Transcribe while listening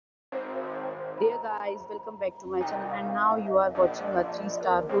Dear guys, welcome back to my channel and now you are watching a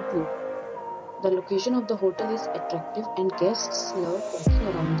 3-star hotel. The location of the hotel is attractive and guests love walking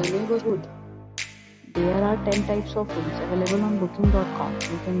around the neighborhood. There are 10 types of rooms available on booking.com.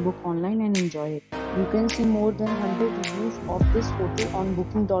 You can book online and enjoy it. You can see more than 100 reviews of this hotel on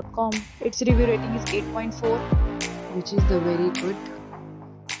booking.com. Its review rating is 8.4, which is the very good.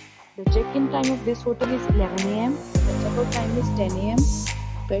 The check-in time of this hotel is 11 am. The check-out time is 10 am.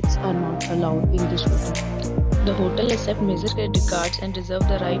 Pets are not allowed in this hotel. The hotel accepts major credit cards and reserves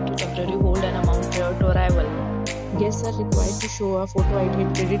the right to temporarily hold an amount prior to arrival. Guests are required to show a photo ID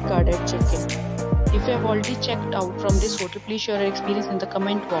and credit card at check-in. If you have already checked out from this hotel, please share your experience in the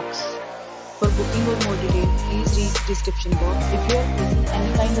comment box. For booking or more details, please read the description box. If you are facing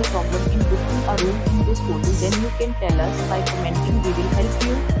any kind of problem in booking a room in this hotel, then you can tell us by commenting. We will help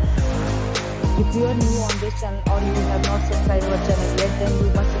you. If you are new on this channel or you have not subscribed our channel yet, then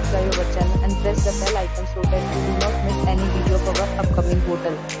you must subscribe our channel and press the bell icon so that you do not miss any video of our upcoming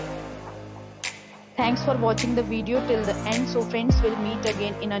hotel. Thanks for watching the video till the end. So friends, will meet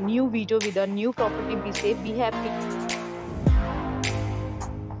again in a new video with a new property. Be safe, be happy.